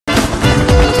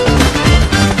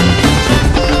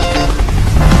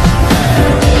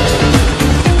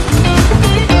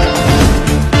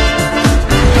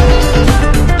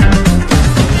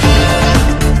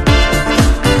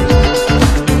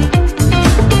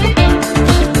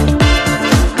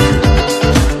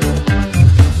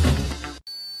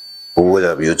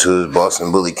up, YouTube? Boston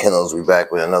Bully Kennels. We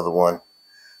back with another one.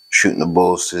 Shooting the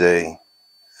bulls today.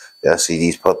 Y'all see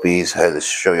these puppies? I had to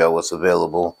show y'all what's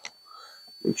available.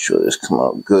 Make sure this come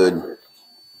out good.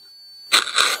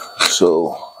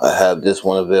 So I have this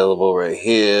one available right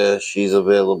here. She's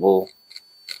available.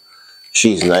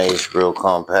 She's nice, real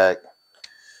compact.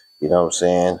 You know what I'm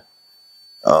saying?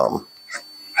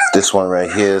 This one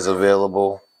right here is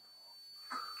available.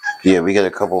 Yeah, we got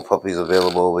a couple of puppies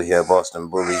available over here at Boston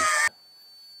Bully.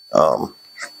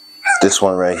 This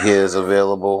one right here is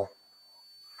available.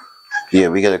 Yeah,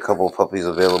 we got a couple of puppies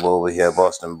available over here at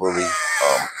Boston Bully.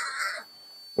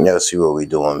 Y'all see what we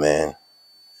doing, man.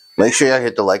 Make sure y'all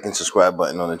hit the like and subscribe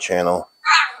button on the channel.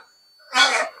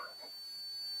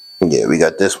 Yeah, we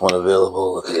got this one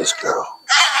available. Look at this girl.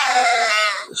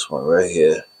 This one right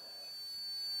here.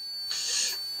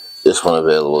 This one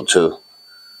available too.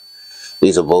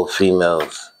 These are both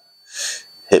females.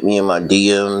 Hit me in my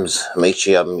DMs. Make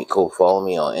sure y'all go follow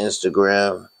me on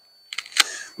Instagram.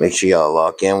 Make sure y'all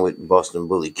lock in with Boston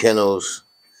Bully Kennels.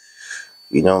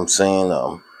 You know what I'm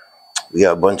saying? We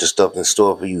got a bunch of stuff in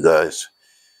store for you guys.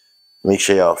 Make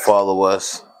sure y'all follow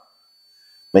us.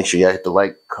 Make sure y'all hit the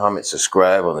like, comment,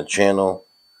 subscribe on the channel.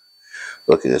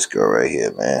 Look at this girl right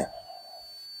here, man.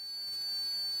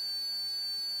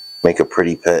 Make a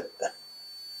pretty pet.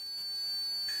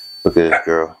 Look at this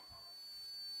girl.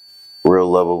 Real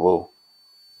lovable.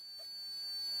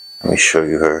 Let me show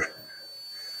you her.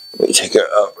 Let me take her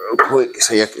up real quick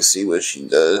so y'all can see what she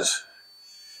does.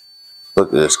 Look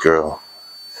at this girl.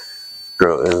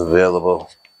 Girl is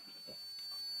available.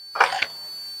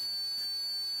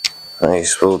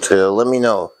 Nice full tail. Let me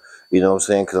know. You know what I'm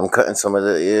saying? Because I'm cutting some of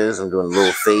the ears. I'm doing a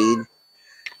little fade.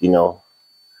 You know.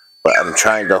 But I'm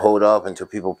trying to hold off until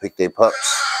people pick their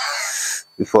pups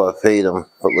before I fade them.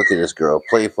 But look at this girl.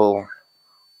 Playful.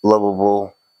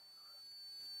 Lovable.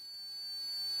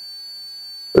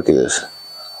 Look at this.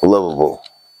 Lovable.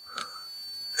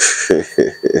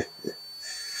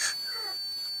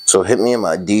 So hit me in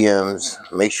my DMs.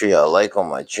 Make sure y'all like on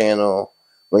my channel.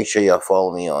 Make sure y'all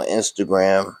follow me on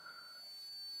Instagram.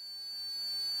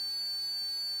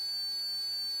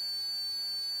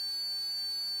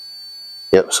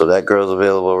 Yep, so that girl's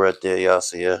available right there. Y'all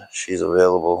see her? She's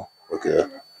available. Look at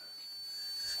her.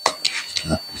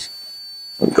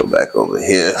 Let me go back over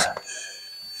here.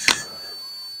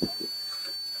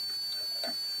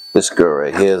 This girl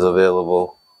right here is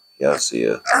available. Y'all see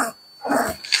her.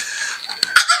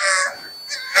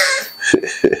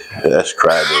 That's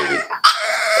Crybaby.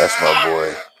 That's my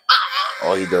boy.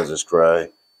 All he does is cry.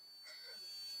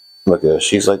 Look at her.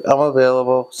 She's like, I'm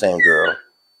available. Same girl.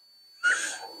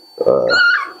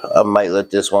 I might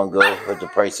let this one go if the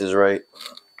price is right.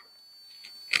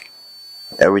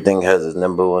 Everything has its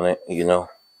number on it, you know.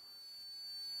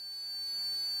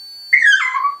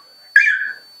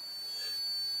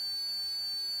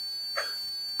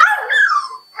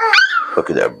 Look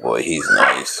at that boy. He's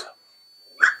nice.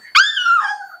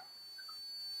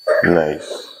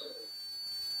 Nice.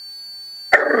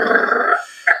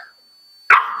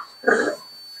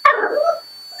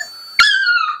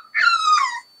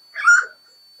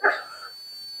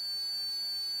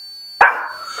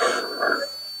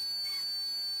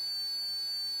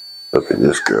 Look at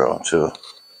this girl, too.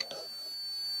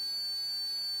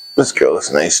 This girl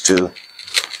is nice, too.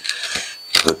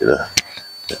 Look at her.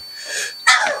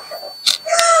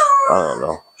 I don't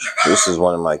know. This is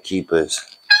one of my keepers.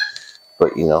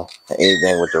 But, you know,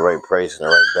 anything with the right price and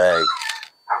the right bag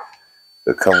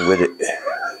will come with it.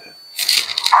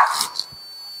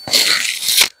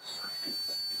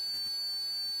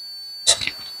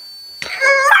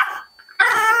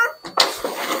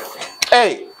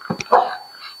 Hey!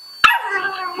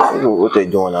 Look at what they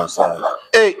doing outside.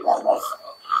 Hey!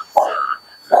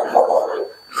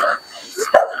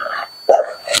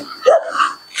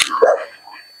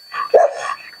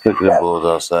 Look at the bulls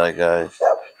outside, guys.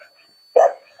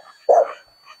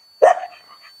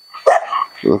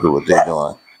 Look at what they're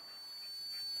doing.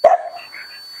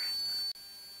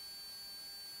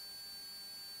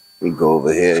 We go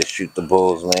over here and shoot the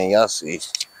bulls, man. Y'all see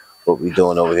what we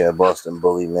doing over here at Boston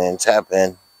Bully, man. Tap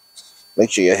in.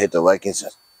 Make sure you hit the like and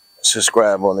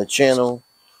subscribe on the channel.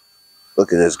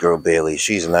 Look at this girl, Bailey.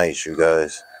 She's nice, you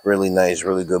guys. Really nice,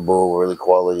 really good bull, really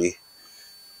quality.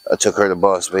 I took her to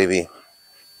Boss Baby.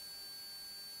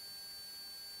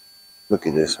 Look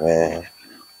at this, man.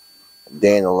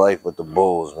 Day in the life with the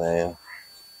bulls, man.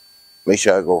 Make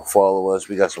sure I go follow us.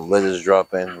 We got some litters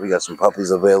dropping. We got some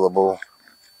puppies available.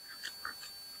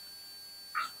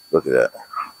 Look at that.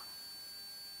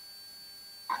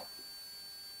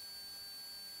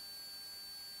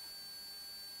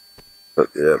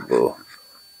 Look at that bull.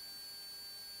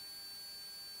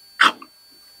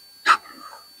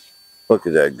 Look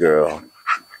at that girl.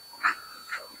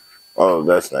 Oh,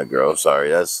 that's not girl. Sorry,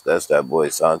 that's that boy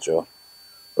Sancho.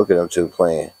 Look at them two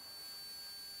playing.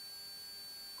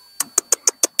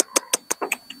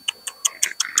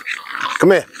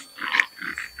 Come here.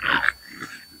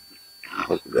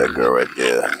 Look at that girl right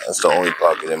there. That's the only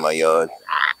pocket in my yard.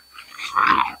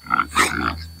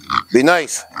 Be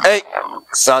nice. Hey,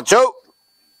 Sancho.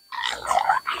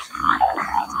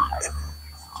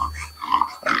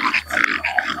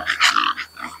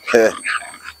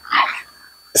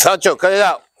 Sancho, cut it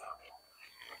out.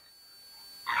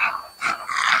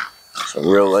 Some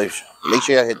real life. Make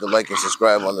sure y'all hit the like and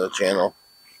subscribe on the channel.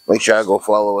 Make sure y'all go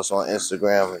follow us on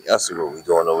Instagram. Y'all see what we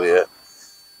doing over here.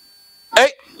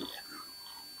 Hey!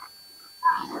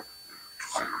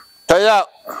 Cut it out.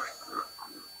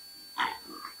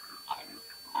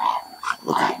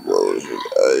 Look at the blows, you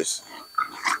guys.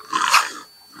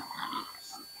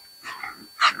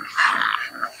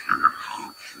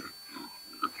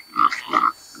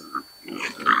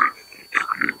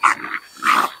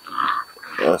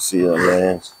 Y'all see them,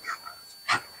 man.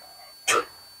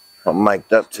 I'm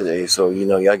mic'd up today, so you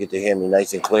know y'all get to hear me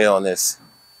nice and clear on this.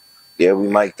 Yeah, we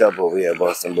mic'd up over here at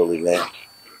Boston Bully, man.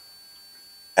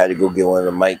 Had to go get one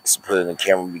of the mics, put it in the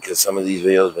camera because some of these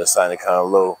videos been sounding kind of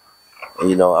low. And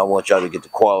you know, I want y'all to get the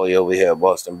quality over here at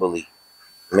Boston Bully.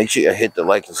 Make sure you hit the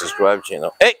like and subscribe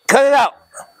channel. Hey, cut it out!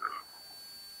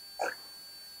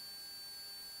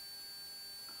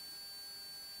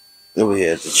 Over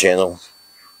here at the channel.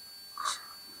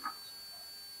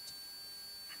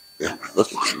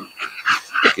 Look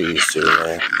at these two,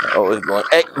 man. Oh, it's going.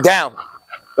 Hey, down!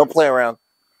 Don't play around.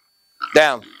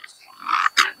 Down.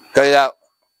 Cut it out.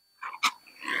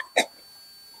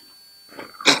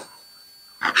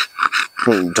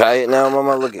 Tie it now,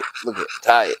 mama. Look it.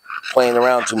 Tie it. Playing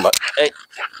around too much. Hey,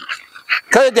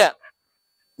 cut it down.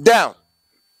 Down.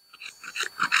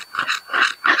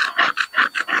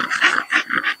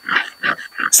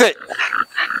 Sit.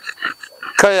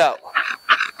 Cut it out.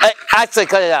 Hey, I say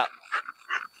cut it out.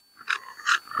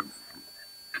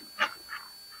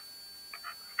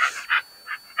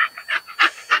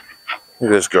 Look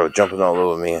at this girl jumping all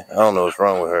over me. I don't know what's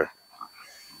wrong with her.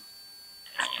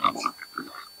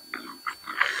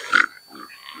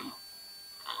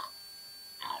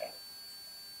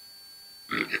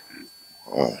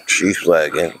 Oh, she's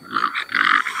flagging.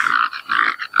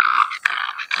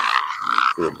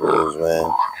 Good bulls,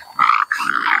 man.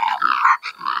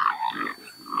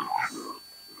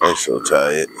 I'm so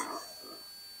tired.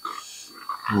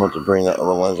 I'm about to bring the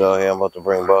other ones out here. I'm about to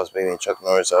bring Boss Baby and Chuck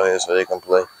Norris out here so they can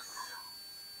play.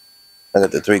 I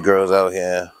got the 3 girls out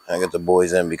here. I got the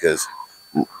boys in because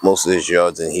most of this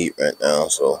yard's in heat right now.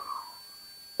 So,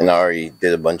 and I already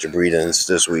did a bunch of breedings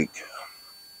this week.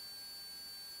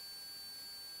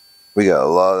 We got a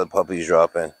lot of puppies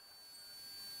dropping.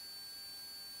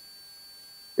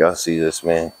 Y'all see this,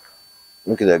 man?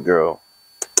 Look at that girl.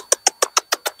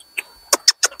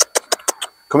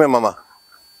 Come here, mama.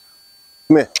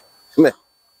 Come here. Come here.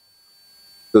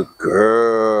 Good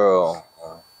girl.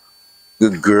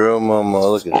 Good girl, mama.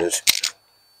 Look at this.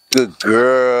 Good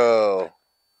girl.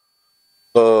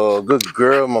 Oh, good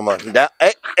girl, mama. Down.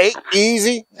 Hey,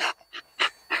 easy.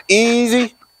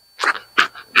 Easy.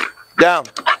 Down.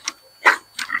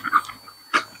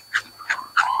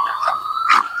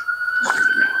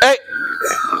 Hey.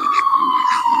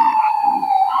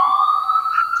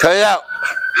 Cut it out.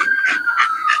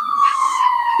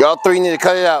 Y'all 3 need to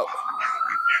cut it out.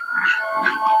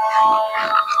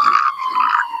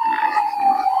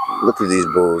 Look at these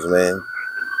bulls, man.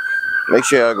 Make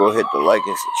sure y'all go hit the like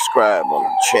and subscribe on the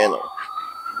channel.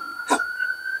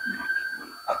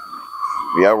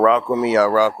 If y'all rock with me, y'all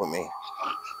rock with me.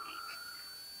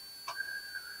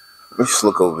 Let me just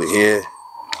look over here.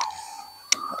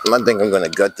 I think I'm going to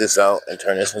gut this out and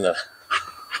turn this into...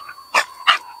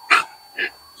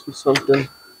 See something?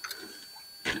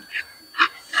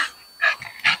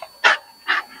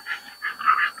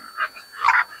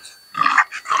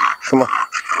 Come on.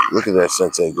 Look at that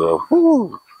Sensei girl.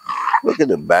 Woo. Look at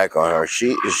the back on her.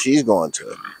 She's going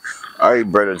to... I already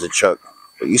bred her to Chuck.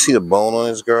 But you see the bone on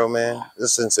this girl, man?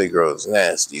 This Sensei girl is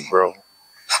nasty, bro.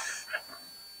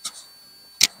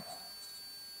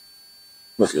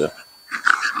 Look at her.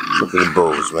 Look at the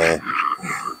bulls, man.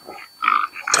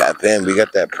 Tap in. We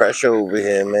got that pressure over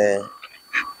here, man.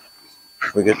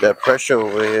 We got that pressure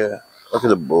over here. Look at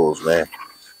the bulls, man.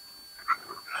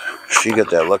 She got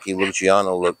that Lucky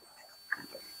Luciano look.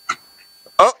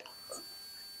 Oh!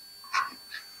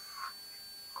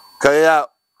 Cut it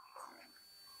out.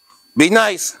 Be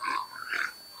nice.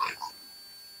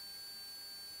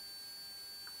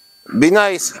 Be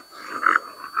nice.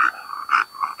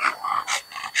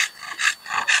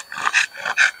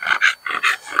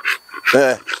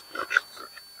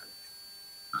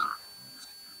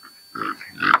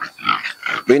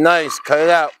 Be nice. Cut it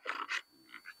out.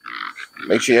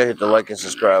 Make sure you hit the like and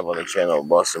subscribe on the channel,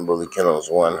 Boston Bully Kennels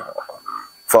 1.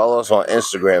 Follow us on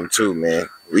Instagram too, man.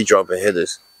 We dropping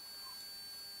hitters.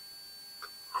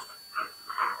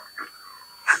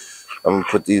 I'm gonna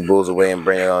put these bulls away and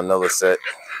bring it on another set.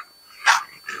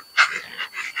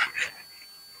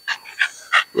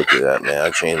 Look at that, man. I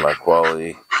changed my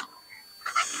quality.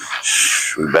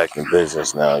 We back in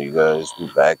business now, you guys.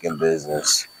 We back in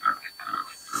business.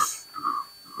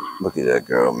 Look at that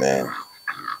girl, man.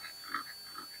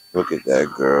 Look at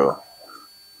that girl.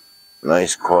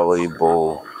 Nice quality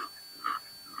bull.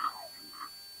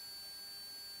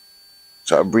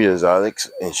 So I breed exotics,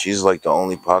 and she's like the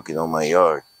only pocket on my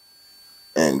yard.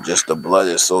 And just the blood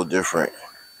is so different.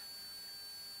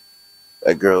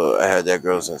 That girl, I had that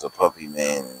girl since a puppy,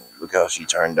 man. Look how she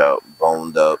turned out,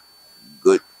 boned up,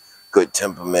 good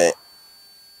temperament.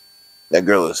 That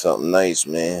girl is something nice,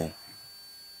 man.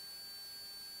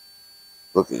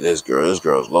 Look at this girl. This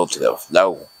girl's low to the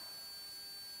floor.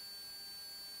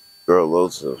 Girl low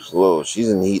to the floor. She's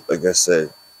in heat, like I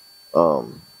said.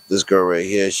 This girl right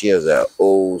here, she has that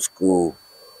old school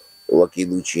Lucky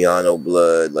Luciano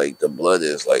blood. Like the blood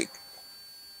is like,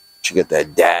 she got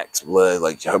that Dax blood.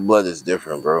 Like her blood is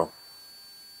different, bro.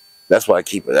 That's why I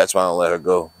keep her. That's why I don't let her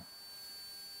go.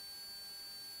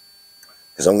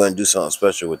 Because I'm going to do something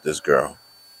special with this girl.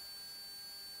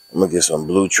 I'm going to get some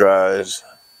blue tries.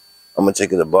 I'm going to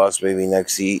take her to Boss Baby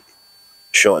next heat.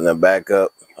 Shorten her back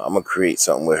up. I'm going to create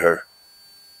something with her.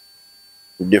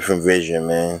 Different vision,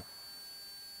 man.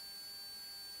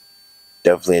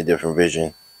 Definitely a different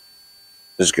vision.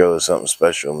 This girl is something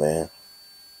special, man.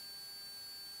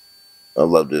 I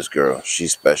love this girl.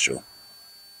 She's special.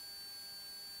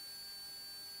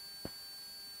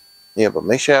 Yeah, but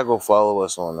make sure y'all go follow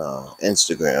us on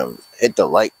Instagram. Hit the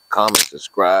like, comment,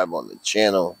 subscribe on the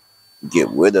channel.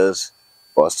 Get with us.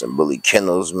 Boston Bully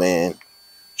Kennels, man.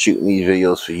 Shooting these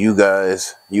videos for you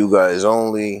guys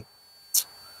only.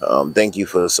 Thank you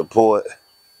for the support.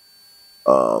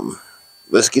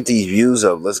 Let's get these views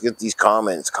up. Let's get these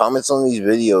comments. Comments on these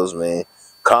videos, man.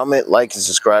 Comment, like, and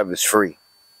subscribe is free.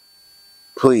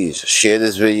 Please share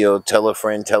this video. Tell a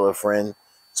friend,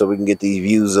 so we can get these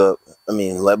views up. I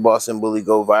mean, let Boston Bully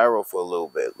go viral for a little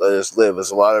bit. Let us live.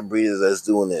 There's a lot of breeders that's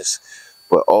doing this.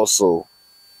 But also,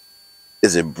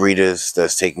 is it breeders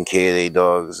that's taking care of their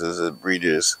dogs? Is it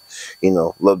breeders,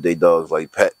 love their dogs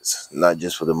like pets, not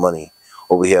just for the money?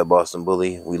 Over here at Boston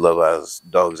Bully, we love our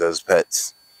dogs as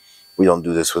pets. We don't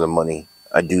do this for the money.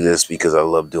 I do this because I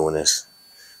love doing this.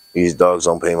 These dogs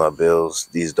don't pay my bills.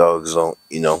 These dogs don't,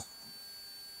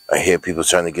 I hear people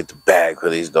trying to get the bag for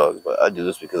these dogs, but I do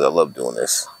this because I love doing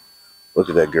this. Look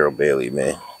at that girl Bailey,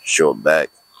 man. Short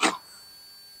back.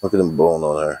 Look at them bone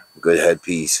on her. Good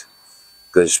headpiece.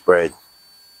 Good spread.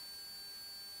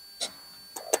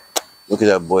 Look at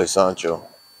that boy Sancho.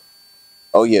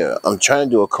 Oh yeah, I'm trying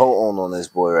to do a co-own on this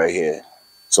boy right here.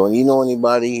 So when you know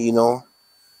anybody, hit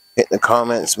in the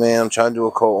comments, man. I'm trying to do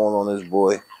a co-own on this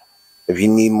boy. If you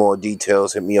need more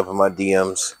details, hit me up in my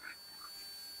DMs.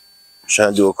 I'm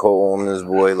trying to do a co-own on this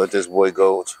boy. Let this boy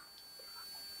go.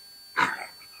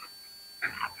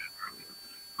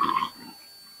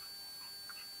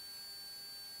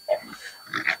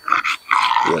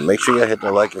 Yeah, make sure you hit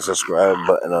the like and subscribe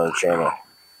button on the channel.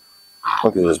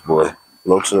 Look at this boy.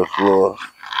 Low to the floor.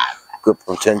 Good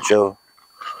potential.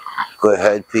 Good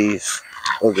headpiece.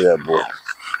 Look at that boy.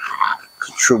 It's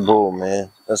a true bull,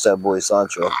 man. That's that boy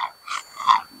Sancho.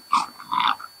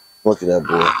 Look at that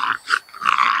boy.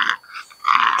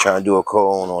 Trying to do a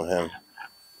co-own on him.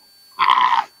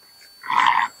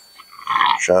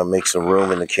 Trying to make some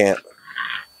room in the camp.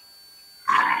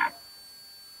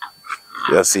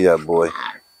 Y'all see that boy?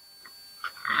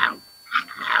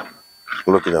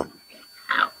 Look at him.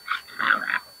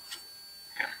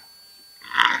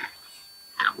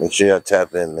 Make sure y'all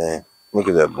tap in, man. Look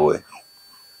at that boy.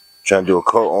 Trying to do a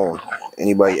co-own.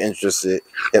 Anybody interested,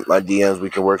 hit my DMs. We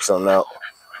can work something out.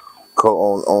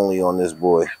 Co-own only on this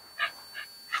boy.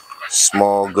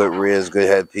 Small, good rears, good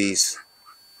headpiece.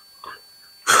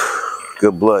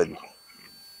 Good blood.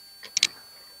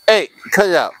 Hey, cut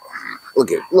it out. Look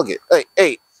it.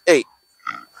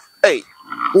 Hey.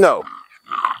 No.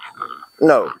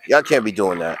 Y'all can't be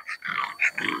doing that.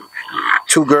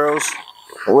 Two girls.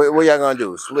 What y'all gonna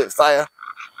do? Split fire?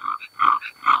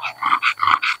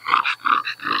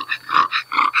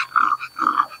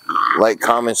 Like,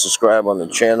 comment, subscribe on the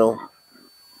channel.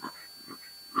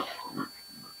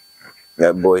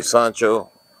 That boy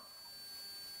Sancho.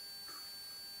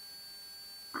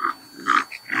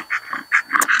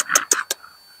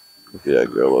 Look at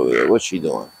that girl over there. What's she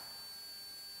doing?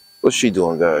 What's she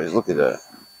doing, guys? Look at that.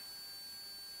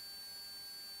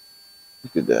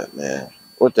 Look at that, man.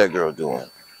 What that girl doing?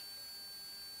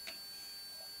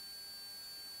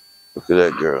 Look at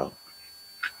that girl.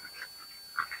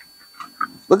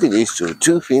 Look at these two.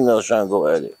 Two females trying to go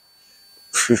at it.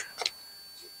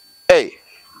 Hey,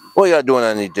 what y'all doing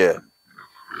underneath there?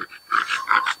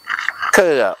 Cut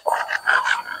it out.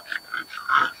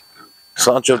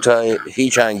 Sancho tired. He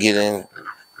trying to get in.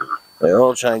 They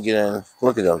all trying to get in.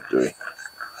 Look at them three.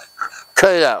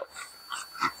 Cut it out.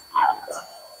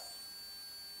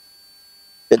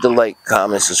 Hit the like,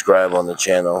 comment, subscribe on the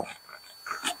channel.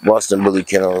 Boston Bully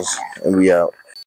Kennels, and we out.